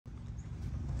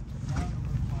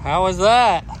How was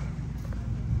that?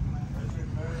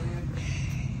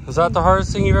 Was that the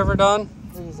hardest thing you've ever done?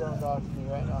 Please don't talk to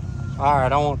me right now. All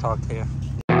right, I won't talk to you.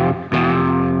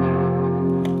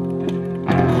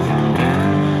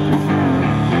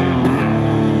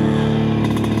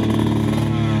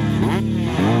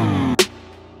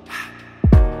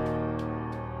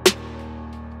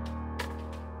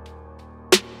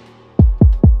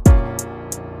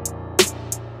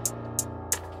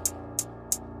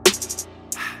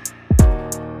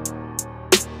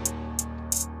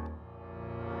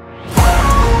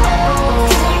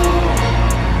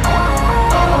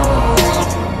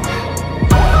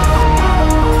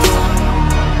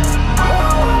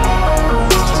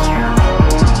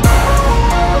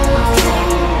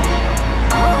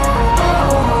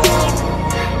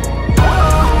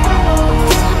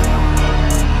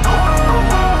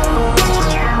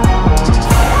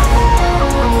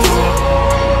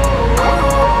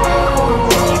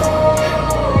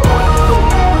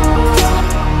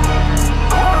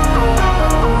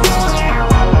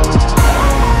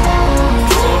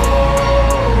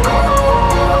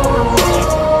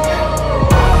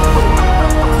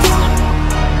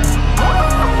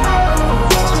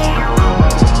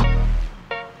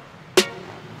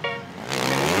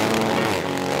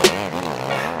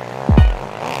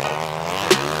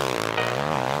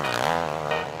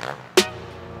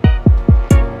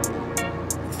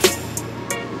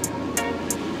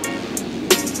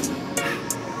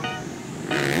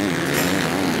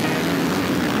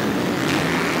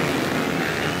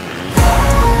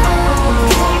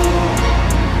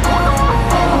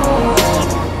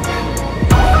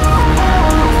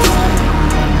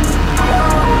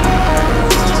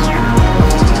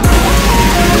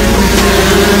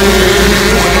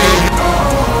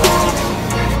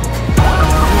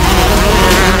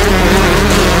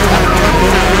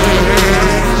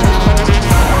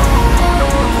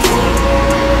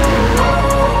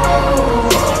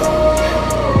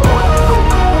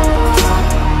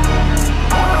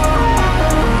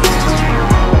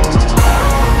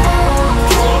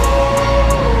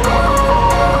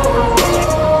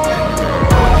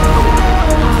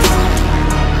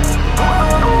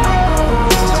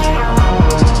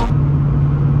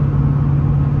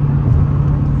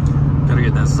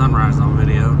 Sunrise on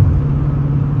video.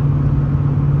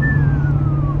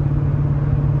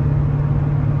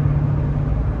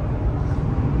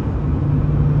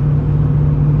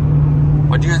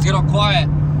 Why'd you guys get all quiet?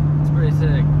 It's pretty sick.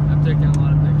 I'm taking a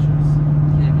lot of pictures.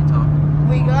 Can't be talking.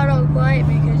 We got all quiet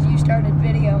because you started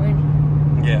videoing.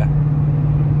 Yeah.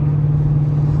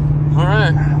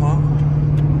 Alright, well.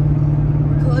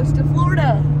 We're close to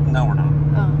Florida. No, we're not.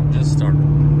 Oh. Just started.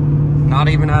 Not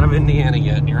even out of Indiana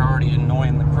yet, and you're already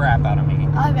annoying the crap out of me.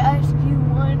 I've asked you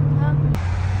one time.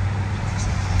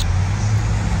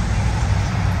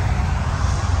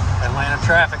 Atlanta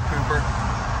traffic, Cooper.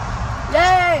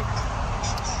 Yay!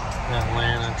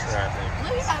 Atlanta traffic.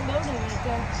 Look at that building right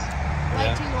there.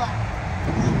 Right to left.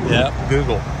 Yeah,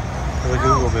 Google. The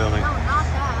Google building. No, not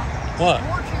that. What?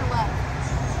 More to your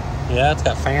left. Yeah, it's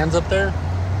got fans up there?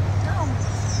 No,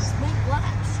 it's big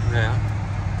glass. Yeah.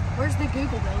 Where's the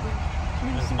Google building?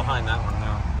 It's behind that one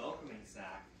now.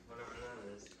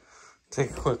 Take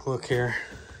a quick look here.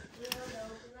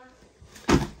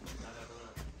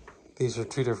 These are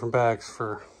 2 different bags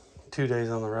for 2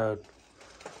 days on the road.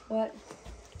 What?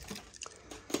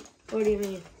 What do you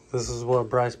mean? This is what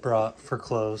Bryce brought for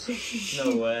clothes.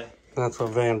 No way. That's what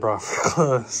Van brought for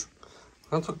clothes.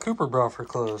 That's what Cooper brought for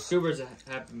clothes. Cooper's a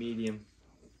happy medium.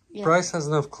 Yeah. Bryce has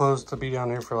enough clothes to be down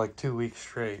here for like 2 weeks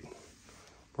straight.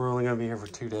 We're only going to be here for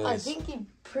 2 days. I think he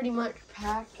pretty much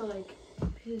packed like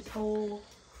his whole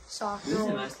soccer. This is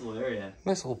a nice little area.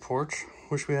 Nice little porch.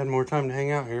 Wish we had more time to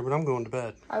hang out here, but I'm going to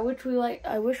bed. I wish we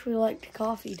liked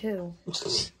coffee too.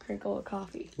 Drink a little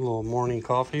coffee. A little morning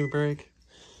coffee break.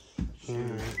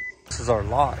 Right. This is our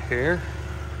lot here.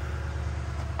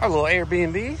 Our little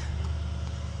Airbnb.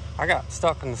 I got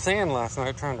stuck in the sand last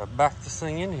night trying to back this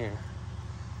thing in here.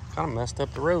 Kind of messed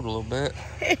up the road a little bit.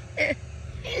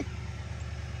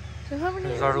 So how many?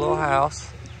 Here's our little house.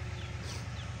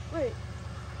 Wait.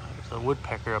 There's a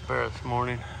woodpecker up there this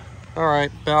morning. All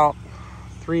right, about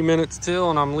 3 minutes till,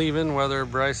 and I'm leaving, whether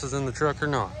Bryce is in the truck or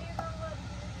not.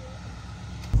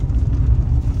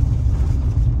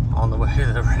 On the way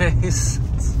to the race.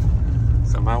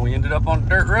 Somehow we ended up on a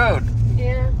dirt road.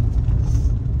 Yeah.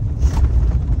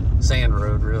 Sand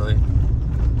road, really.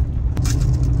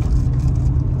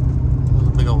 There's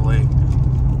a big old lake.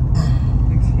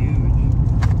 It's huge.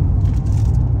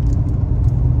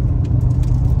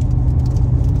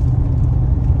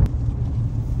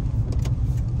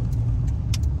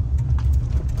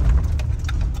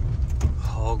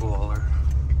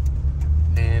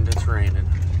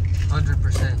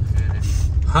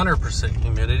 100%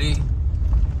 humidity.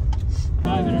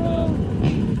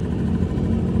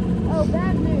 Oh,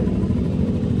 bad news.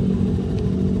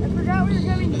 I forgot we were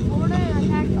coming to Florida and I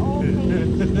packed all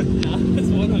pants.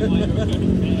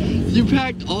 You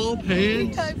packed all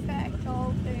pants? I packed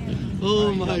all pants.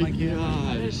 Oh my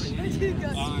gosh.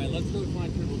 Alright, let's go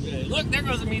find Triple J. Look, there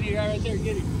goes a meteor guy right there.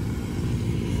 Get him.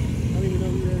 I don't even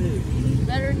know who that is.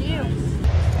 Better than you.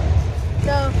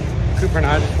 So, Cooper and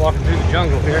I just walking through the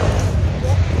jungle here.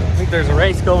 I think there's a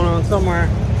race going on somewhere.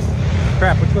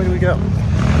 Crap, which way do we go? Go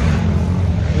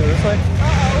this way?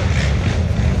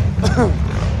 uh-oh.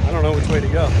 I don't know which way to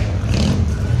go.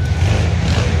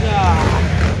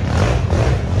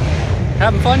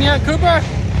 Having fun yet, Cooper? I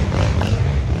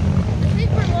think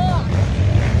we're lost.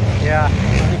 Yeah, I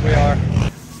think we are.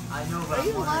 Are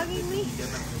you vlogging me?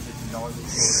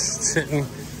 Sitting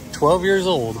 12 years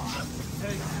old.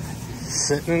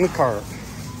 Sitting in the cart.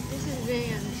 This is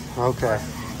Van. Okay.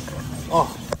 Oh,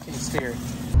 can't steer.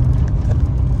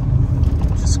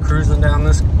 Just cruising down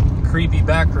this creepy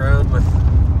back road with,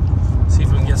 see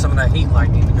if we can get some of that heat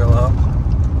lightning to go up.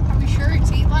 Are we sure it's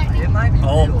heat lightning? It might be.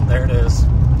 Oh, real. there it is.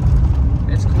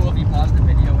 It's cool if you pause the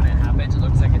video when it happens. It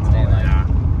looks like it's daylight. Yeah.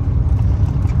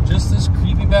 Just this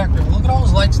creepy back road. Look at all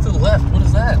those lights to the left. What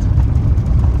is that? Is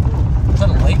that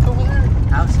a lake over there?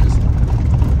 Houses.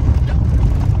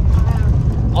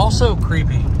 Also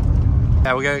creepy.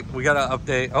 Yeah, we got to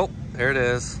update. Oh, there it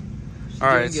is. All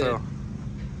right, so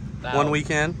one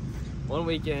weekend. One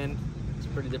weekend. It's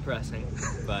pretty depressing,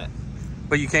 but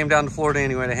You came down to Florida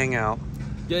anyway to hang out.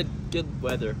 good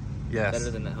weather. Yes.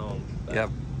 Better than at home. But Yep.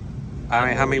 I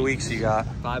mean, how many weeks you got?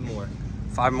 5 more.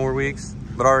 5 more weeks,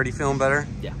 but already feeling better?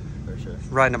 Yeah, for sure.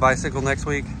 Riding a bicycle next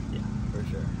week? Yeah, for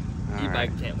sure. All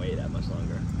E-bike right. can't wait that much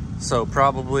longer. So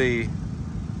probably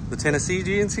the Tennessee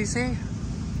GNCC?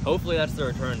 Hopefully that's the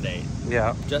return date.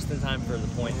 Yeah. Just in time for the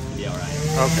points to be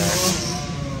alright.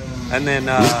 Okay. And then,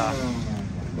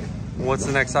 what's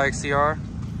the next IXCR?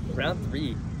 Round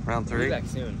 3. Round We'll be 3? back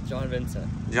soon. John Vincent.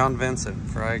 John Vincent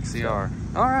for IXCR.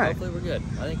 All right. Hopefully we're good.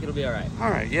 I think it'll be alright. All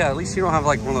right. Yeah, at least you don't have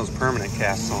like one of those permanent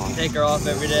casts on. Take her off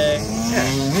every day.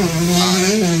 Yeah.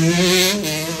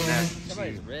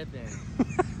 Somebody's ripping.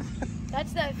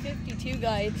 That's that 52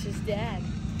 guy. It's his dad.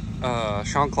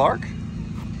 Sean Clark?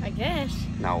 I guess.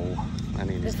 No, I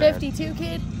need The his dad. 52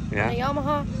 kid? Yeah? On a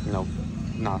Yamaha? Nope,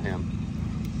 not him.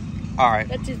 All right,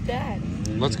 That's his dad.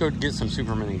 let's go get some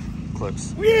Super Mini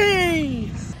clips.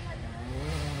 Yay!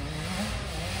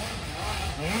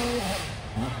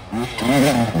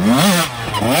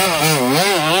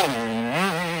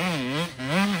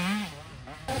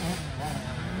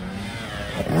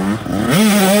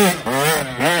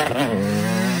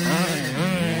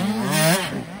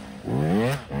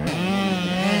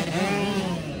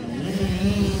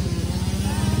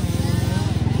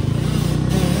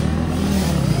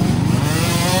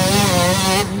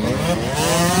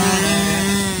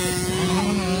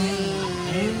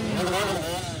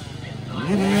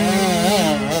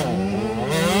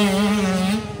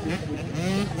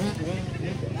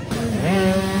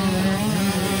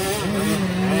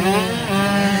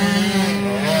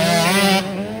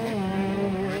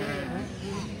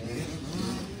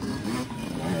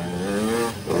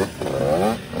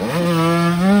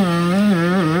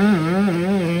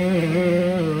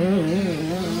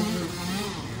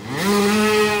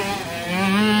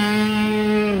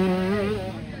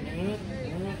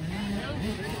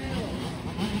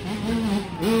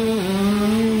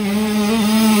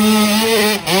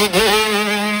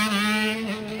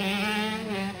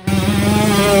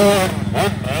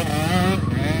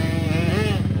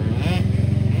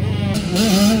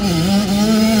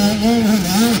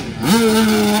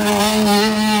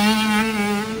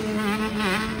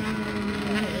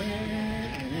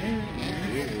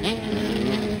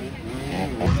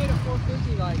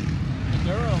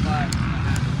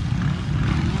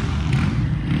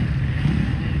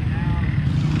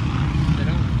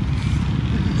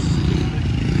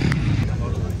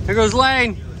 Here goes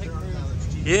Lane.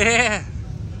 Yeah.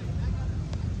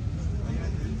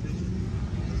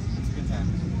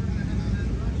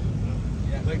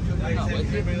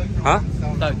 Huh? I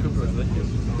thought Cooper was with you.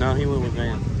 No, he went with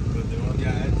Van.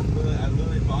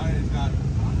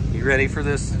 You ready for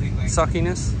this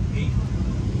suckiness?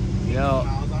 You know,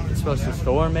 it's supposed to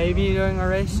storm maybe during our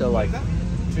race, so like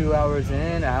 2 hours in,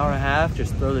 an hour and a half,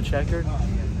 just throw the checker.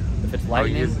 If it's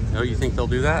lightning. Oh, you think they'll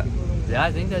do that? Yeah,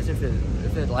 I think that's if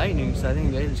it's lightning, so I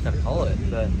think they just gotta call it.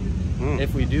 But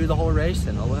if we do the whole race,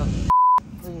 then oh well.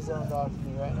 Please don't talk to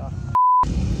me right now.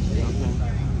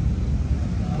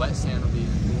 Wet sand will be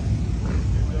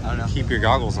cool. I don't know. Keep your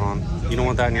goggles on. You don't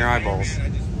want that in your eyeballs.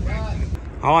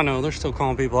 Oh, I know. They're still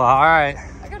calling people out. All right.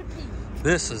 I gotta pee.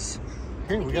 This is...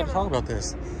 Here, we got to talk about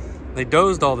this. They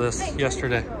dozed all this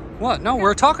yesterday. What? No,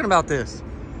 we're talking about this.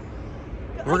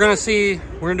 We're going to see...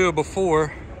 We're going to do a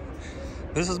before.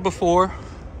 This is before.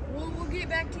 We'll get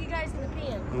back to you guys in the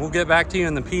PM. We'll get back to you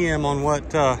in the PM on what...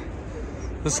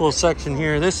 this little section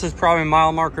here. This is probably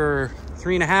mile marker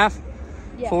 3.5?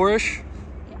 Yeah. 4-ish?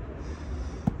 Yeah.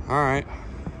 All right.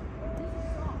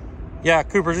 Yeah,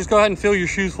 Cooper, just go ahead and fill your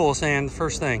shoes full of sand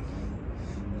first thing.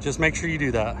 Just make sure you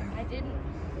do that. I didn't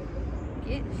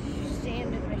get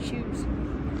sand in my shoes.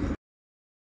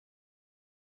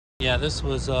 Yeah, this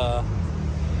was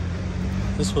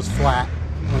flat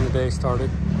when the day started.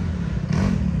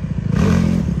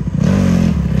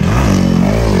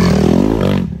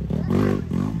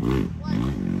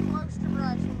 Close to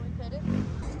Bryce when we put it.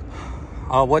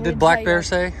 What did Black Bear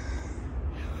say?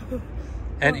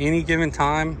 At any given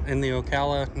time in the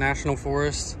Ocala National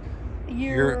Forest,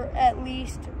 You're at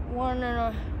least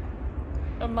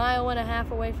a mile and a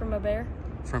half away from a bear,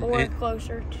 or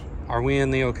closer. Are we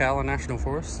in the Ocala National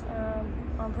Forest?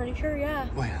 I'm pretty sure, yeah.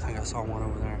 Wait, I think I saw one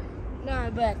over there.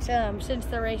 No, but since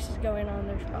the race is going on,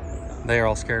 there's probably not. They are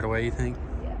all scared away, you think?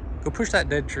 Yeah. Go push that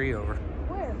dead tree over.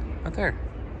 Where? Right there.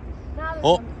 No,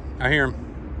 Oh, I hear him.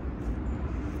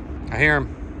 I hear him.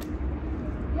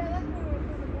 Yeah, that's where we're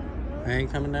coming down. They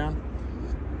ain't coming down?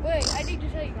 Wait, I need to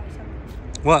tell you guys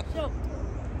something. What? So,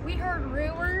 we heard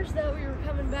rumors that we were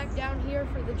coming back down here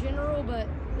for the general, but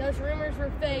those rumors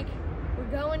were fake. We're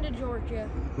going to Georgia.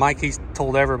 Mikey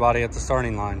told everybody at the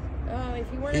starting line.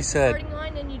 If you weren't at the starting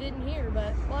line, then you didn't hear,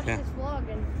 but watch this vlog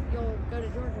and you'll go to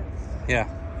Georgia. Yeah.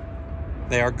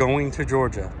 They are going to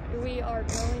Georgia. We are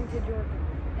going to Georgia.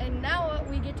 And now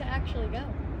we get to actually go.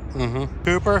 Mm-hmm.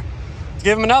 Cooper,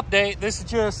 give him an update. This is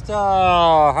just,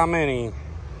 how many?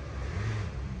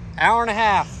 Hour and a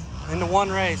half into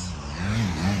one race.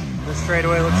 This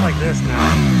straightaway looks like this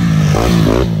now.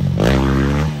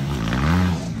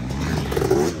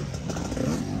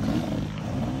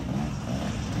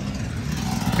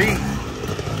 Beat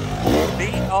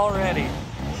already.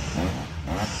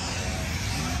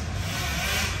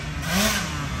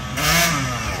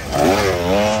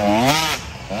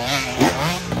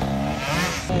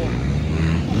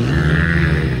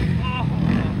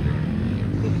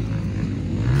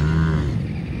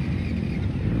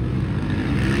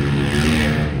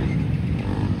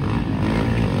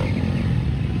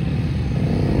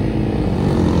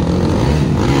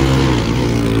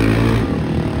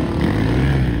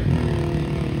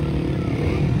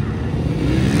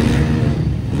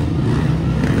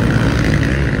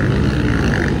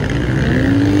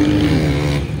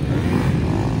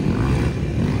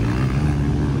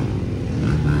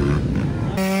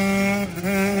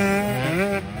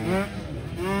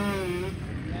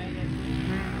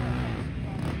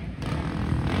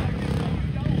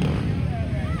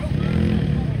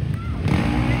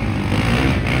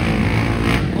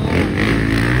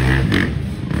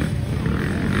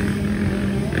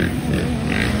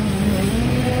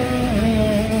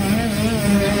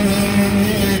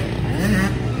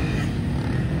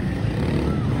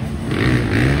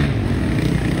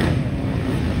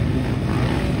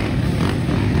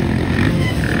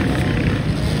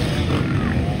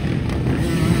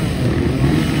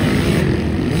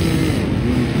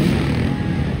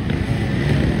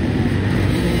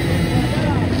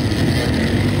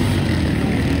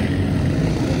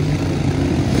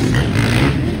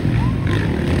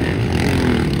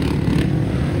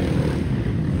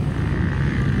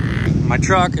 My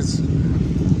truck is,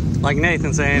 like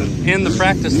Nathan saying, in the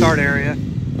practice start area.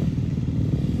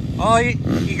 Oh,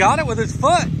 he got it with his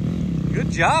foot. Good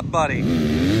job, buddy.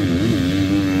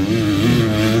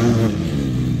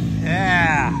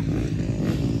 Yeah.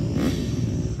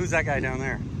 Who's that guy down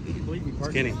there?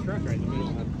 Skinny.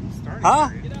 Huh?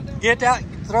 Get out,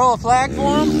 throw a flag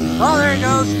for him? Oh, there he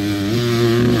goes.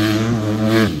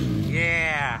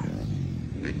 Yeah.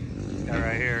 This guy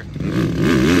right here.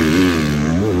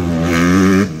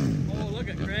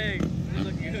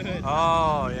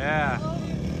 Oh, yeah.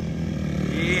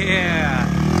 Yeah.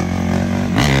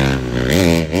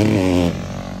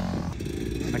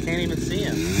 I can't even see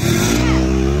him.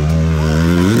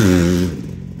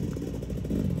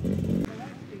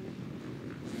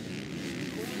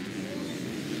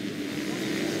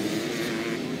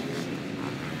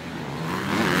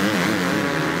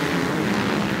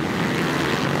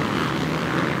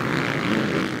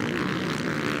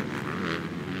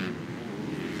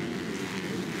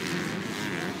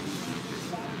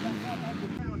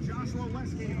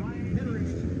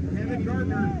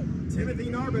 Timothy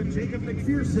Narbon, Jacob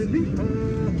McPherson,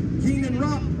 Keenan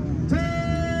Rupp,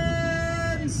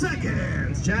 Ted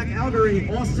seconds. Jack Algery,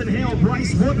 Austin Hale,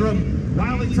 Bryce Woodrum,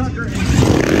 Wiley Tucker, and...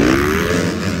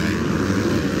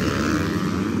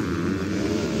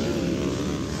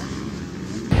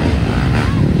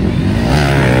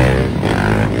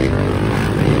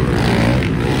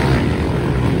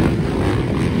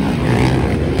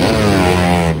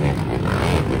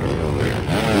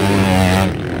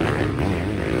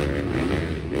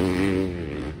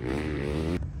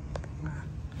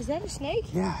 Is that a snake?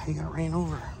 Yeah, he got ran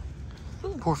over.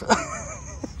 Ooh. Poor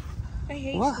I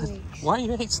hate What? snakes. Why do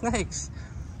you hate snakes?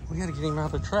 We gotta get him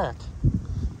out of the track.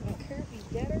 I don't care if he's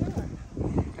dead or not.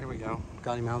 There we go.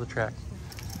 Got him out of the track.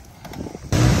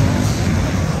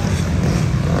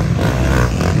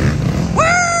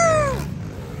 Woo!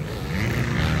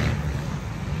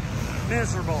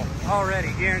 Miserable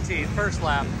already, guaranteed. First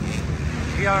lap.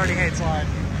 He already hates life.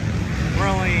 We're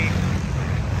only,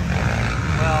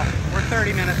 well, we're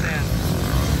 30 minutes in.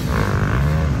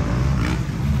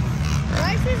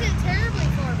 Bryce isn't terribly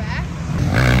far back.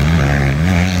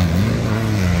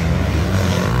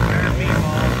 There's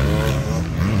Meatball.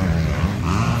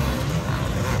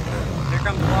 Here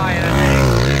comes Wyatt, I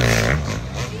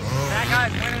think. That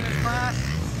guy's winning his class?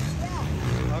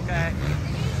 Yeah. Okay.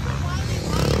 Did you just put Wiley?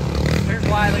 Here's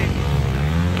Wiley.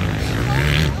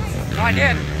 No, I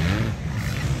did.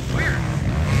 Weird.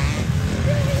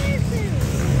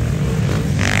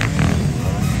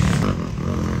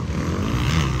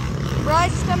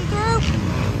 Bryce is coming through.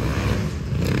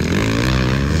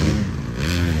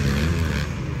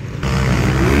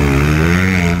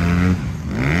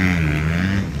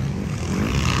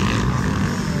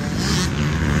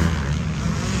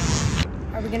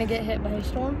 Are we gonna get hit by a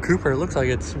storm? Cooper, it looks like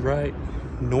it's right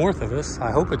north of us.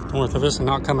 I hope it's north of us and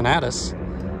not coming at us.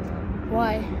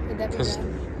 Why? Would that be Because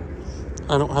bad?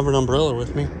 I don't have an umbrella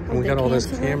with me. And we they got all this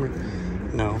cancel it? camera.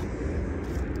 No.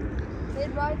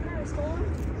 They'd ride through a storm?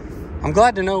 I'm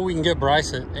glad to know we can get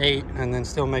Bryce at 8 and then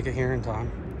still make it here in time.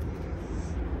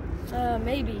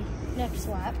 Maybe next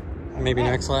lap. Maybe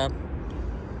next lap.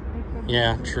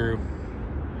 Yeah, true.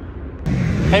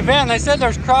 Hey Ben, they said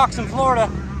there's crocs in Florida.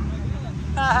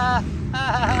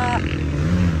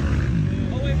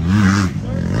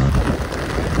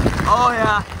 Oh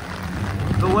yeah,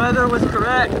 the weather was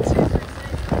correct.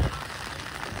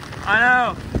 I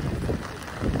know.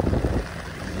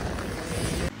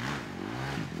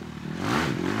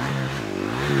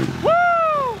 Woo!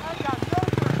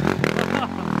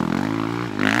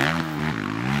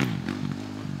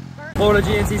 Florida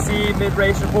GNCC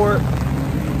mid-race report.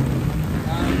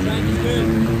 Track is good.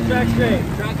 Track's great.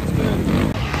 Track is good.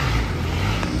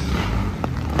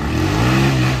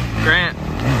 Grant.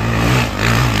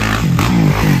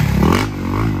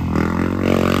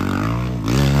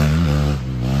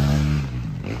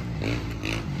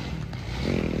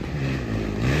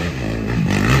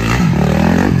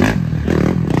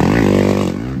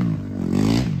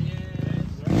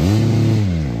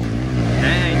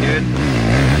 Dang, dude.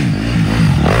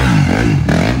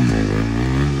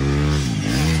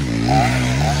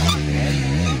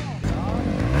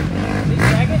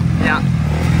 Yeah.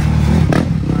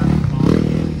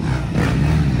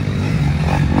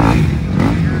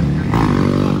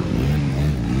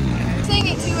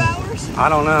 Singing 2 hours? I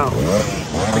don't know.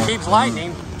 If it keeps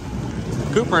lightning,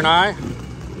 Cooper and I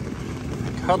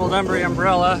cuddled under the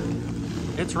umbrella.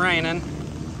 It's raining.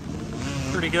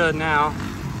 Pretty good now.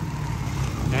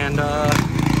 And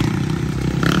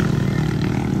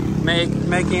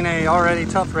making a already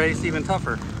tough race even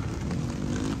tougher.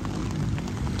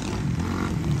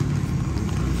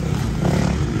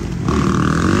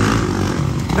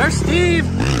 There's Steve!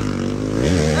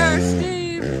 There's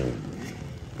Steve!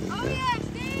 Oh yeah,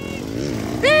 Steve!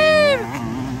 Steve!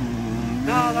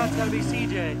 No, that's gotta be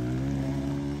CJ.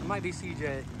 It might be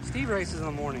CJ. Steve races in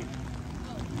the morning.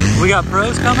 We got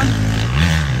pros coming?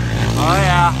 Oh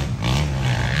yeah.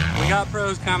 We got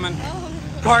pros coming. Oh.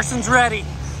 Carson's ready.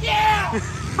 Yeah!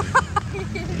 Did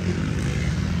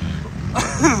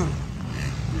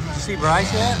you see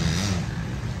Bryce yet?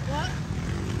 What?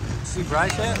 See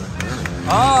Bryce yet?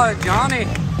 Oh, Johnny.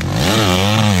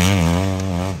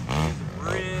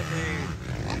 Really?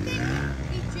 I think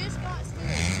he just got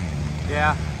steered.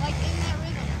 Yeah. Like in that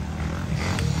rhythm.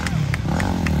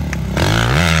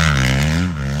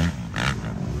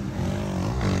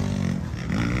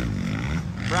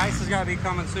 Bryce has got to be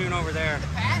coming soon over there. The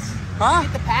pass? Huh?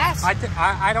 Get the pass?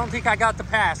 I don't think I got the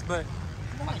pass, but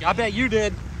I bet you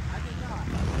did. I did not.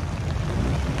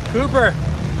 Cooper,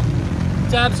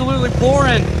 it's absolutely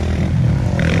pouring.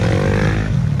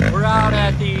 We're out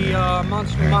at the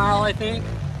Monster Mile, I think.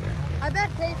 I bet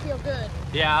they feel good.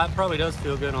 Yeah, it probably does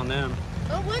feel good on them.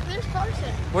 Oh, look, there's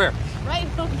Carson. Where? Right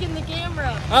in the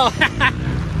camera. Oh.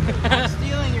 I'm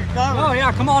stealing your cover. Oh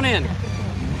yeah, come on in.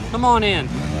 Come on in.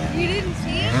 You didn't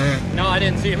see it? No, I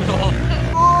didn't see him at all.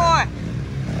 Boy!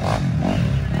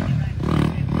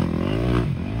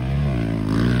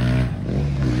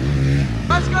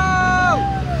 Let's go!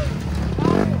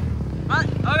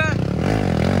 Okay.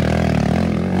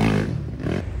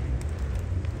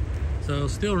 So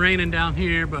still raining down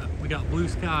here, but we got blue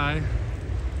sky.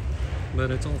 But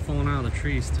it's all falling out of the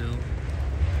trees still.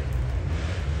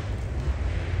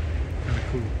 Kind of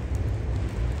cool.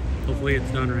 Hopefully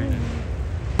it's done raining.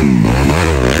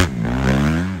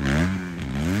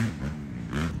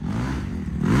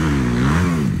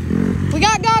 We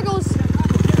got goggles.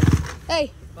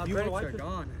 Hey. My brakes are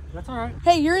gone. That's all right.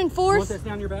 Hey, you're in You want fourth. this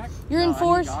down your back? You're in No, I need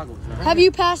fourth. goggles, right? Have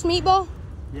you passed meatball?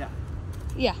 Yeah.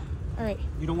 Yeah. All right.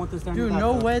 You don't want this down your Dude, back?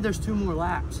 no though? way there's 2 more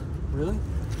laps. Really?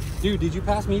 Dude, did you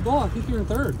pass meatball? I think you're in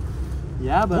third.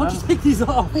 Yeah, Why but don't you take these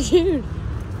off? Dude,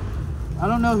 I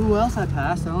don't know who else I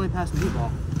passed. I only passed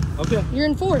meatball. Okay. you're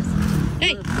in fourth.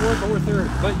 Hey. You're fourth or third,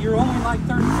 but you're only like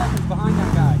 30 seconds behind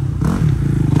that guy.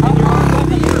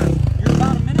 You're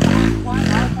about a minute behind.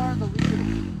 How far are the leader?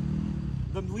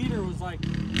 The leader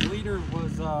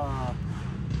was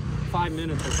 5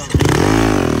 minutes or something.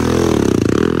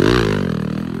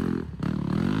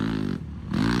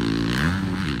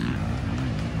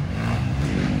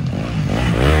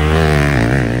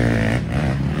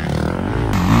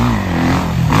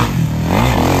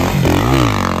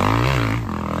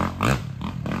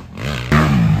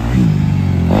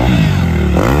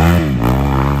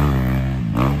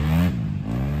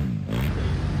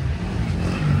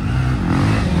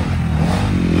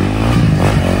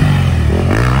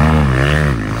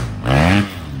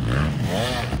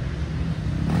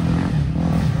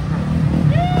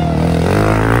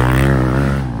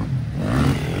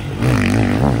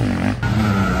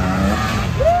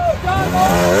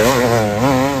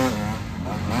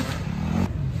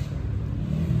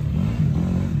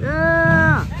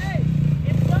 Yeah!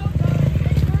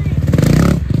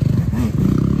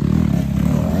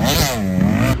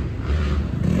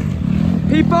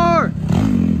 P4!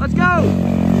 Let's go!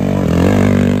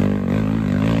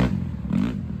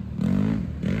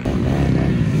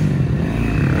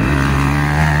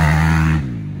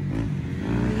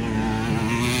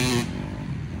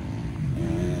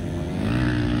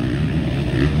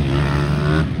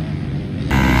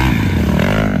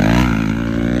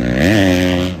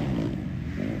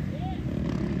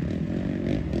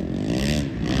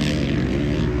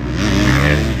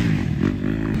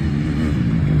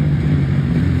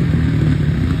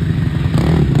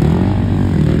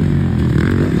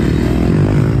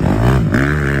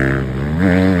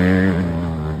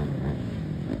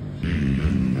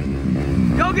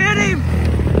 Go get him!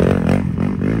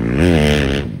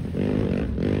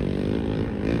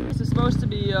 This is supposed to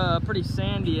be pretty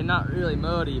sandy and not really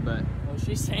muddy, but... Well,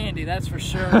 she's sandy, that's for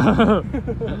sure.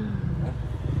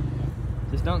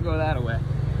 Just don't go that way.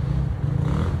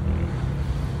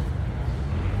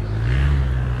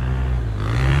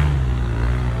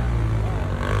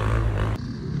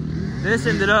 This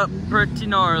ended up pretty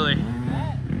gnarly.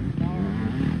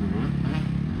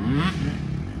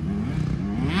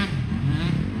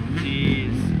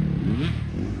 Jeez.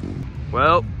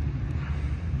 Well,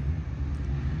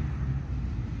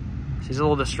 she's a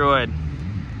little destroyed,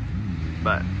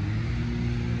 but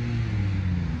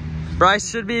Bryce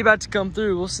should be about to come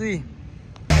through. We'll see.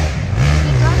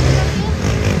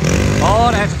 Oh,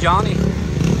 that's Johnny.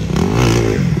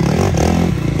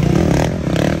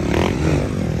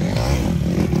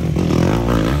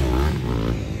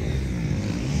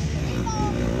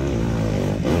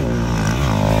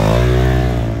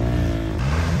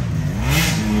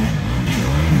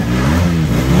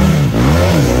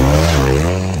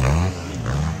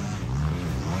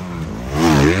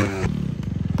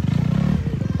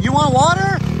 You want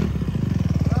water?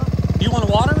 You want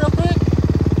water real quick?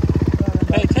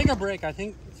 Hey, take a break. I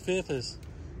think fifth is.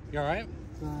 You all right?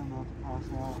 I'm about to pass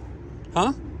out. Huh?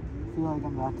 I feel like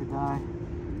I'm about to die.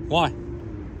 Why?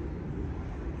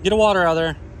 Get a water out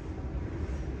there.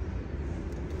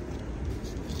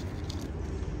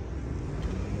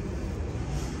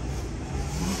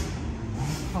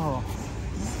 Oh.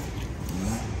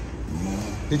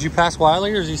 Did you pass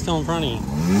Wiley, or is he still in front of you?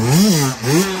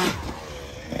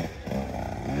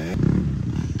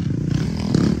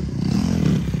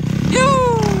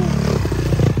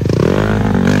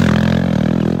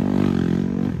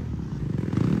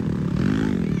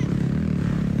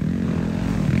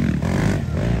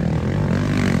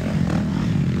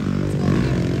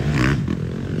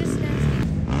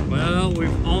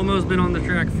 been on the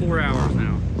track 4 hours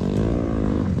now.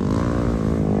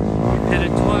 We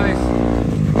pitted twice.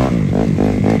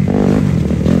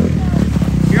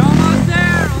 You're almost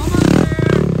there, almost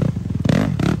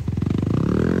there.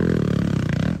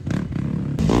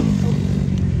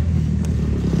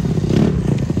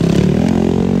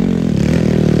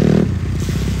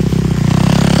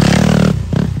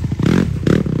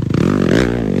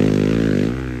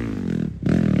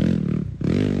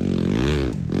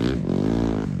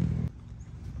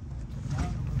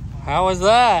 How was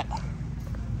that?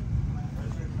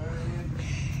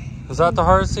 Is that the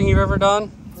hardest thing you've ever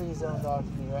done? Please don't talk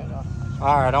to me right now.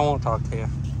 All right, I won't talk to you.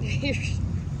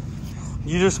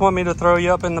 You just want me to throw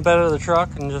you up in the bed of the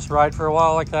truck and just ride for a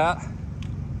while like that?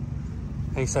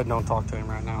 He said don't talk to him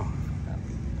right now.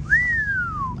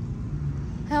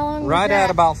 How long was Right that? at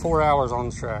about 4 hours on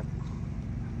the track.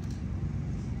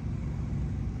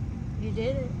 You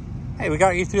did it. Hey, we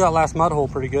got you through that last mud hole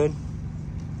pretty good.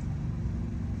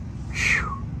 Whew.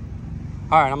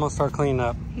 All right, I'm gonna start cleaning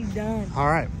up. He's done. All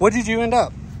right, what did you end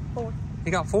up? 4th.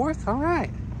 You got 4th? All right.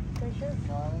 Pretty sure.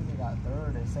 No, I think they got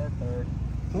 3rd. They said 3rd.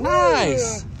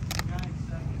 Nice.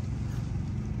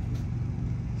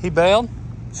 He bailed?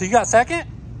 So you got 2nd?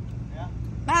 Yeah.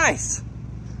 Nice.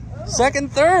 2nd,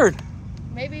 3rd.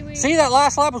 Maybe we. See, that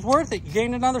last lap was worth it. You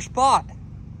gained another spot.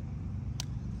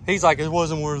 He's like, it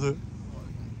wasn't worth it.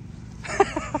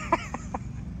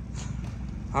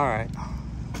 All right.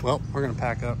 Well, we're gonna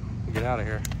pack up and get out of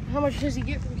here. How much does he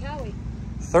get from Cowie?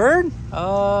 3rd?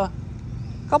 A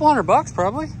couple $100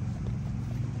 probably.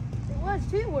 It was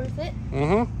too worth it.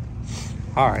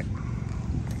 Mm-hmm. All right.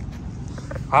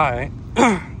 I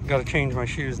gotta change my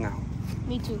shoes now.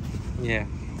 Me too. Yeah.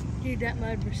 Dude, that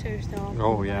mud was so strong.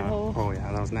 Oh yeah. Oh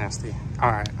yeah, that was nasty.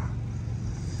 All right.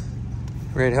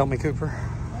 Ready to help me, Cooper?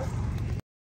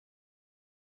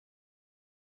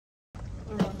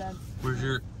 We're not done. Where's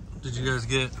your, did you guys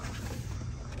get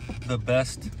the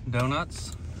best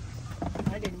donuts?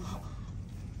 I didn't.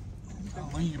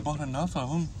 Well, you bought enough of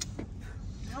them.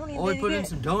 I don't even Oh, we think put I in get-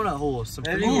 some donut holes. Some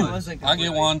pretty Ooh, ones. I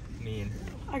get one. Mean.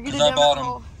 I get 'Cause a I bought donut 'em.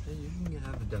 hole. Hey, you can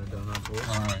have the donut holes.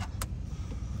 All right.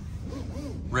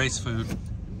 Race food.